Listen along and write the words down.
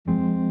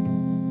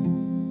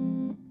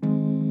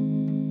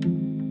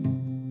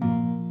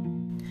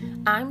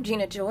I'm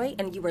Gina Joy,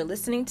 and you are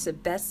listening to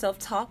Best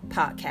Self-Talk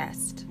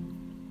Podcast.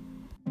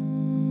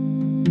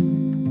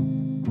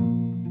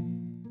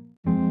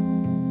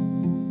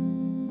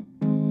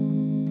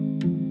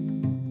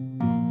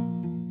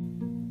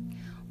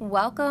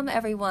 Welcome,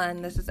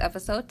 everyone. This is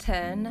episode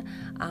 10,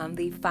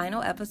 the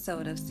final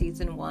episode of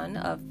season 1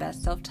 of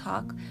Best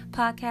Self-Talk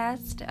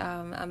Podcast.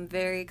 I'm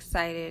very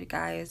excited,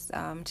 guys,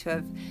 to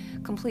have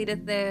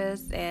completed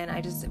this, and I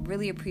just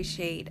really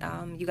appreciate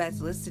you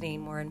guys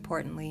listening, more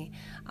importantly.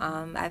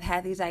 I've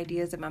had these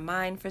ideas in my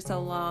mind for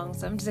so long,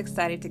 so I'm just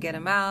excited to get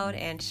them out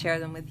and share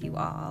them with you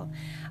all.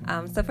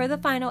 So for the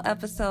final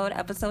episode,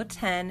 episode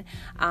 10,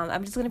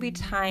 I'm just going to be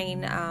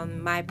tying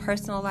my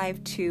personal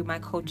life to my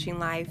coaching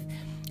life,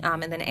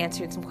 and then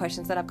answering some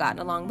questions that I've gotten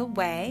along the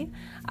way.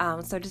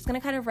 So just going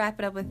to kind of wrap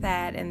it up with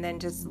that and then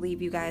just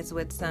leave you guys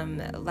with some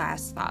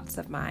last thoughts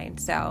of mine.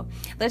 So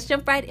let's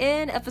jump right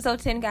in. Episode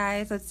 10,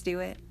 guys. Let's do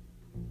it.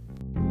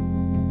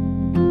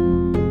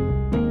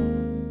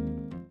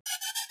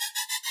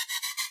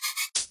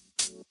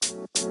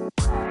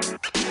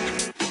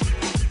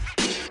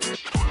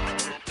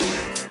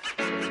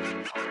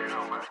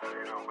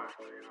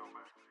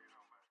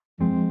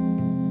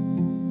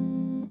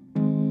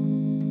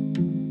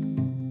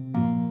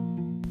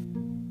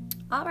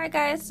 All right,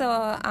 guys,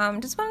 so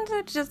just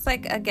wanted to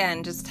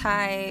just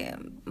tie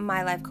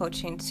my life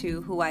coaching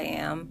to who I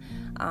am,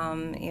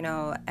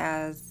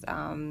 as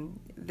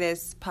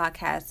this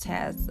podcast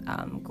has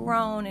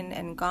grown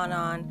and gone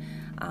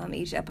on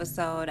each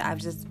episode. I've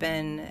just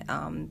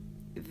been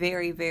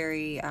very,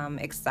 very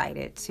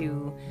excited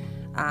to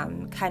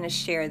kind of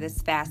share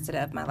this facet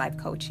of my life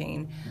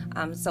coaching.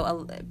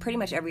 So pretty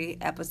much every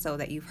episode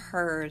that you've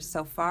heard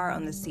so far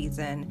on the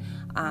season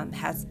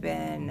has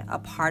been a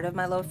part of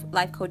my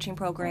life coaching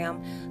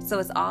program. So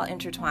it's all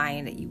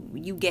intertwined.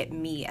 You get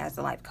me as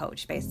a life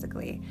coach,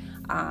 basically.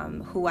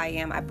 Who I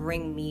am, I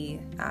bring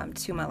me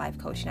to my life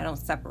coaching. I don't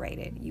separate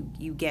it.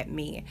 You get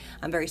me.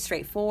 I'm very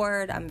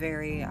straightforward. I'm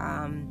very,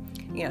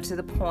 to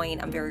the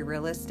point. I'm very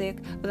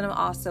realistic, but then I'm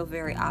also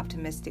very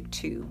optimistic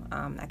too.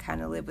 I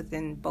kind of live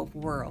within both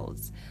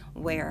worlds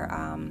where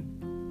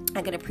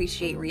I can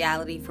appreciate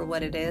reality for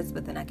what it is,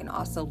 but then I can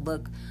also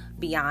look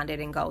beyond it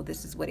and go,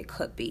 this is what it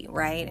could be,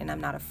 right? And I'm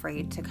not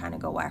afraid to kind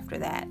of go after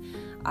that.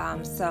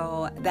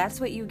 So that's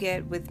what you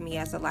get with me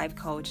as a life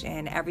coach,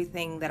 and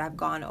everything that I've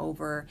gone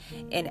over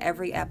in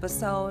every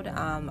episode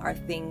are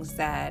things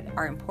that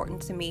are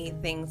important to me,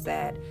 things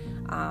that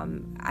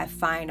I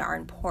find are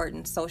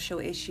important social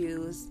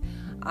issues.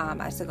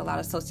 I took a lot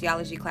of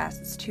sociology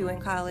classes too in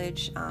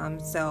college,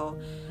 so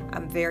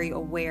I'm very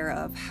aware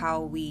of how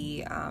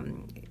we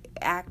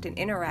act and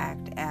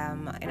interact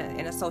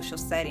in a social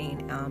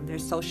setting.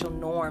 There's social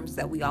norms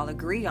that we all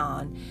agree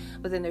on,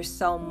 but then there's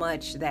so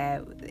much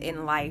that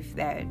in life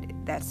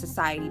that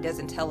society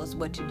doesn't tell us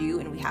what to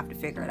do, and we have to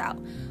figure it out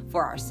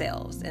for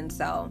ourselves. And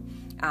so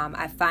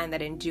I find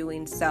that in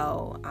doing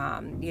so,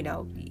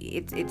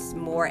 it's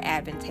more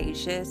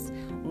advantageous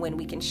when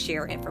we can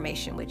share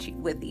information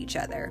with each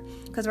other,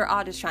 because we're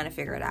all just trying to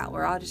figure it out.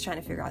 We're all just trying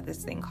to figure out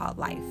this thing called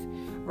life,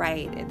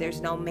 right?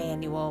 There's no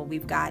manual.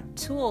 We've got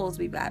tools,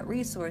 we've got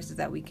resources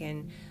that we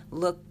can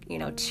look,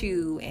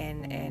 to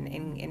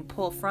and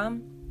pull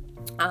from.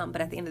 But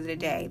at the end of the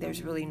day,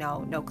 there's really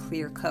no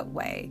clear-cut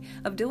way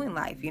of doing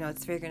life.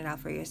 It's figuring it out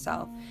for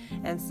yourself.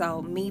 And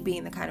so me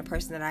being the kind of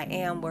person that I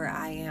am, where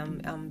I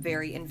am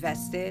very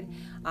invested,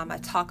 I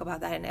talk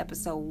about that in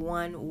episode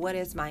 1. What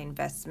is my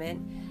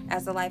investment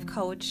as a life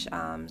coach?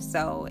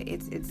 So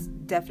it's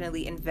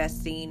definitely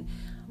investing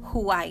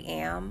who I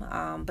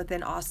am, but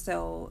then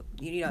also,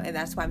 and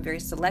that's why I'm very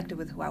selective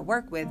with who I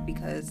work with,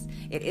 because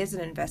it is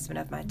an investment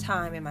of my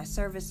time and my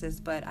services,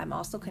 but I'm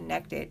also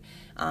connected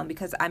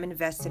because I'm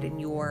invested in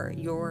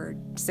your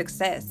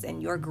success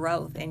and your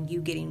growth and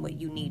you getting what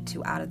you need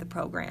to out of the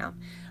program.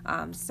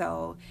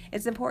 So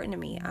it's important to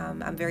me.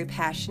 I'm very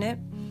passionate.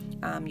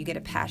 You get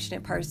a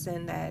passionate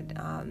person that,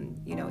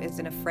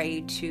 isn't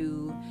afraid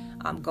to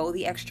go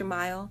the extra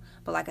mile.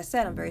 But like I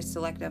said, I'm very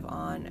selective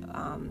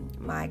on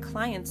my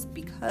clients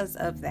because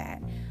of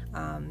that,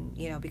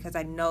 because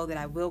I know that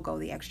I will go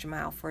the extra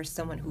mile for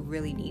someone who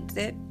really needs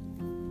it.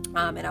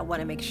 And I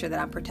want to make sure that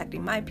I'm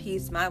protecting my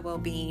peace, my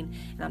well-being,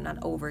 and I'm not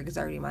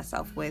overexerting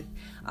myself with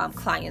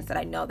clients that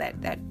I know that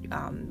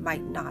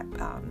might not,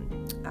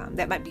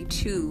 that might be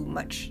too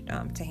much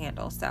to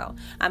handle. So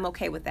I'm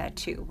okay with that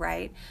too,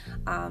 right?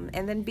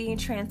 And then being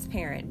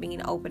transparent,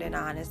 being open and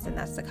honest, and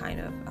that's the kind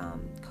of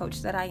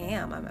coach that I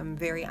am. I'm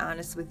very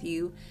honest with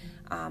you.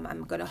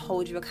 I'm going to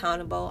hold you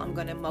accountable. I'm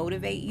going to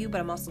motivate you, but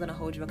I'm also going to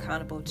hold you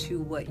accountable to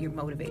what you're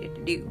motivated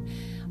to do.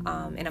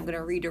 And I'm going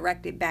to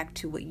redirect it back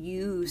to what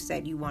you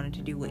said you wanted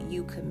to do, what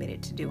you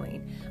committed to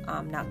doing,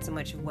 not so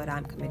much of what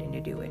I'm committing to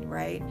doing,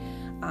 right?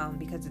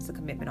 Because it's a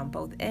commitment on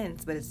both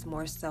ends, but it's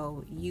more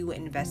so you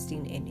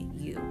investing in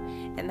you.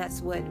 And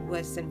that's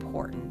what's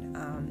important.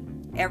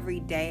 every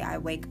day I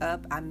wake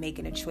up, I'm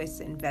making a choice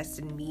to invest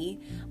in me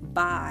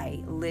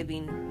by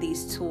living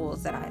these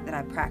tools that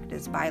I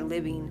practice, by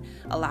living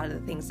a lot of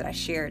the things that I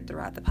shared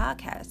throughout the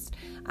podcast.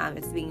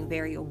 It's being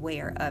very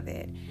aware of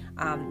it.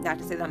 Not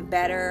to say that I'm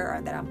better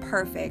or that I'm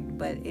perfect,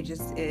 but it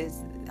just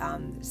is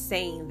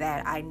saying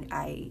that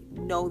I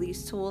know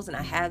these tools and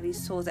I have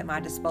these tools at my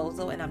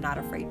disposal, and I'm not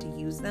afraid to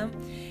use them,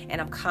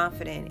 and I'm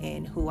confident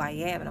in who I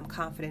am, and I'm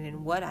confident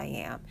in what I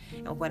am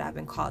and what I've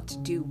been called to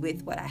do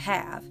with what I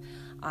have.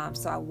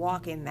 So I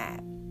walk in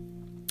that.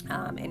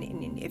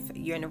 And if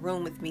you're in a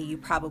room with me, you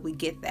probably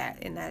get that,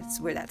 and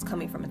that's where that's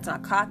coming from. It's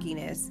not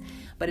cockiness,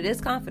 but it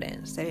is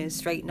confidence. It is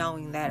straight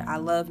knowing that I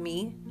love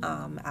me.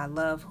 I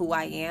love who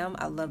I am.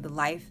 I love the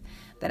life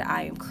that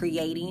I am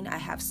creating. I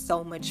have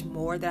so much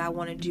more that I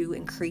want to do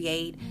and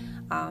create.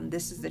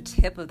 This is the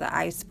tip of the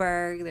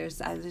iceberg.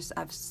 I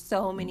have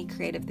so many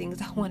creative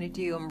things I want to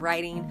do. I'm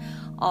writing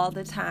all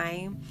the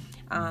time.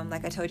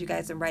 Like I told you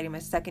guys, I'm writing my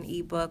second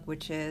ebook,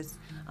 which is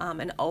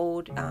an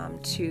ode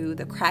to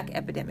the crack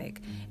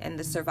epidemic and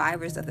the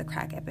survivors of the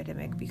crack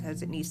epidemic,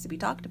 because it needs to be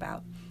talked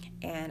about.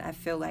 And I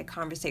feel like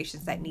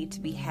conversations that need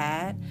to be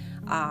had,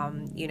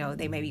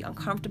 they may be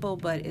uncomfortable,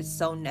 but it's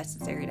so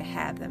necessary to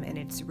have them, and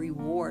it's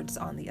rewards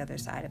on the other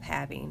side of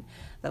having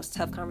those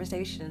tough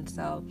conversations.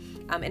 So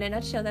in a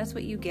nutshell, that's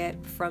what you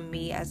get from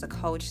me as a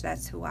coach.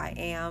 That's who I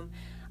am.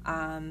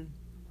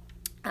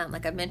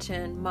 Like I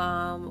mentioned,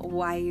 mom,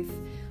 wife,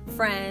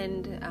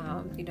 friend,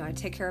 I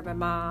take care of my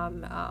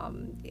mom.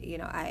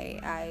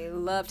 I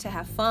love to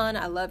have fun.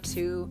 I love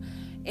to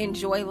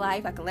enjoy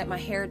life. I can let my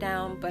hair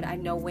down, but I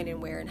know when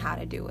and where and how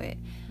to do it.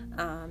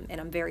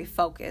 And I'm very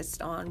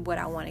focused on what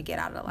I want to get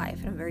out of life.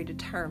 And I'm very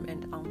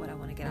determined on what I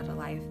want to get out of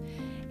life.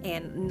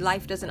 And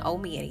life doesn't owe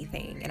me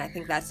anything. And I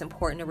think that's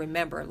important to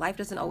remember. Life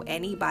doesn't owe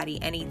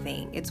anybody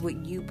anything. It's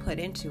what you put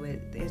into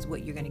it is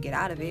what you're going to get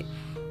out of it.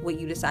 What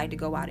you decide to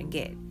go out and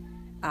get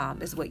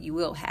is what you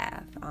will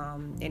have.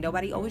 And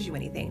nobody owes you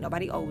anything.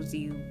 Nobody owes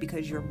you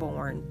because you're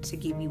born to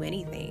give you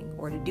anything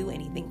or to do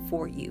anything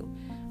for you.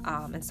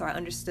 And so I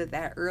understood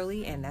that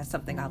early, and that's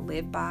something I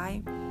live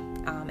by.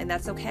 And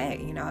that's okay,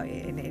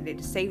 and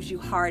it saves you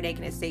heartache,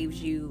 and it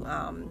saves you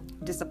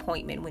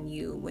disappointment when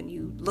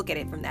you look at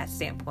it from that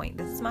standpoint.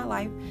 This is my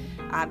life.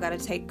 I've got to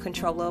take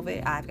control of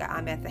it.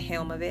 I'm at the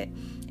helm of it,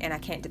 and I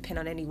can't depend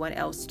on anyone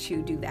else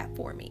to do that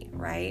for me,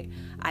 right?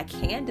 I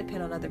can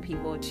depend on other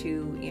people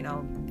to,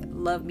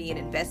 love me and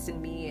invest in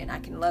me, and I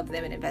can love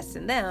them and invest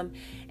in them,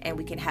 and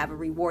we can have a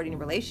rewarding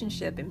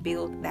relationship and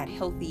build that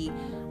healthy,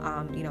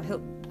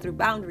 through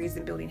boundaries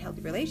and building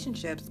healthy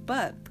relationships.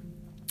 But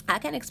I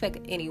can't expect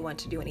anyone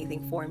to do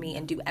anything for me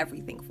and do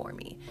everything for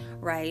me,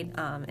 right?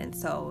 And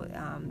so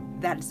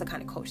that is the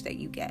kind of coach that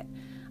you get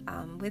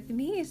with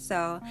me.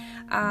 So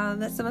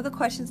some of the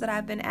questions that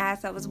I've been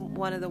asked, that was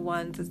one of the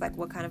ones, is like,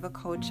 what kind of a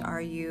coach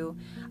are you?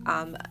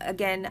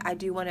 Again, I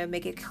do want to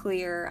make it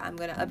clear, I'm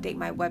going to update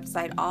my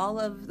website. All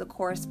of the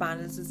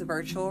correspondence is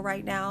virtual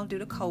right now due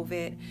to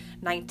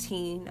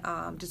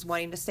COVID-19. Just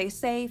wanting to stay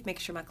safe, make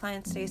sure my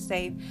clients stay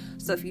safe.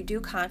 So if you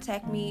do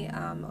contact me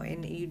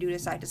and you do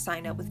decide to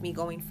sign up with me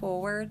going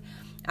forward,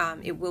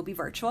 it will be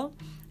virtual.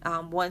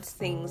 Once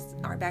things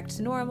are back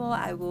to normal,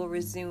 I will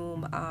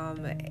resume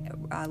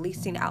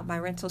leasing out my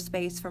rental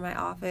space for my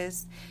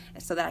office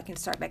so that I can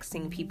start back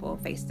seeing people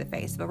face to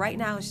face. But right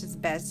now, it's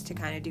just best to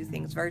kind of do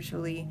things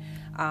virtually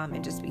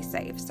and just be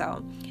safe.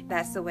 So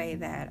that's the way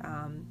that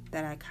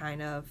I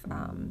kind of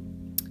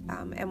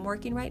am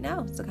working right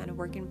now. So kind of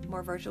working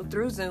more virtual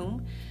through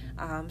Zoom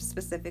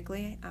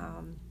specifically.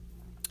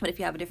 But if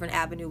you have a different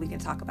avenue, we can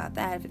talk about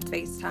that. If it's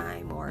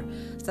FaceTime or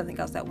something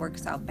else that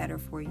works out better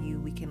for you,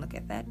 we can look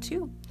at that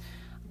too.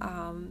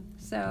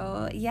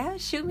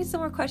 Shoot me some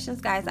more questions,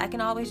 guys. I can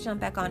always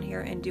jump back on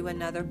here and do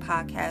another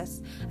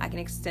podcast. I can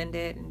extend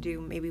it and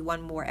do maybe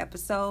one more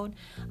episode.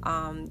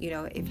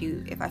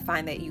 If I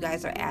find that you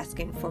guys are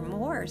asking for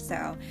more.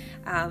 So,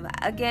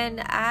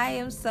 again, I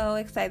am so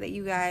excited that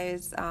you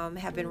guys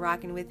have been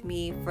rocking with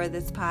me for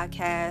this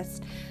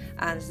podcast.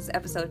 This is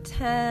episode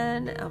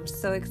 10. I'm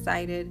so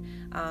excited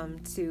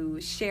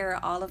to share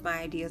all of my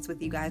ideas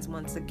with you guys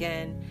once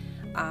again,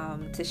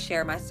 to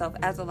share myself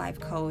as a life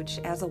coach,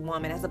 as a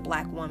woman, as a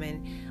Black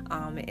woman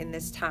in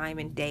this time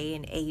and day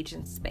and age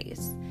and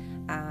space,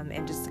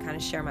 and just to kind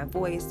of share my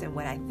voice and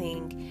what I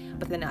think.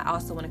 But then I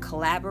also want to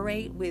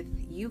collaborate with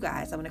you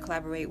guys. I want to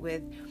collaborate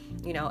with,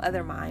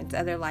 other minds,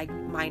 other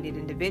like-minded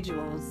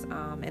individuals,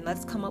 and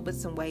let's come up with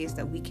some ways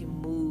that we can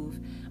move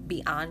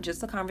beyond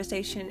just a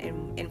conversation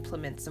and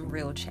implement some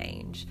real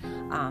change.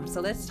 So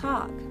let's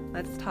talk,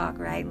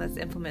 right? Let's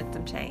implement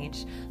some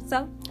change.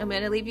 So I'm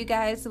going to leave you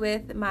guys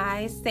with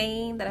my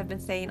saying that I've been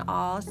saying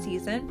all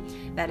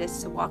season. That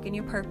is to walk in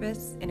your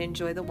purpose and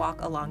enjoy the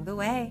walk along the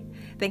way.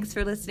 Thanks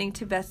for listening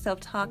to Best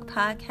Self-Talk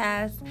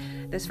Podcast.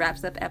 This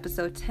wraps up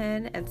episode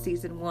 10 and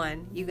season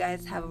 1. You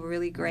guys have a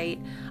really great,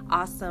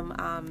 awesome,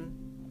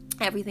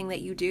 everything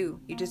that you do.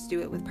 You just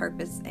do it with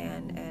purpose,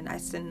 and I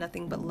send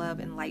nothing but love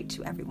and light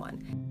to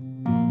everyone.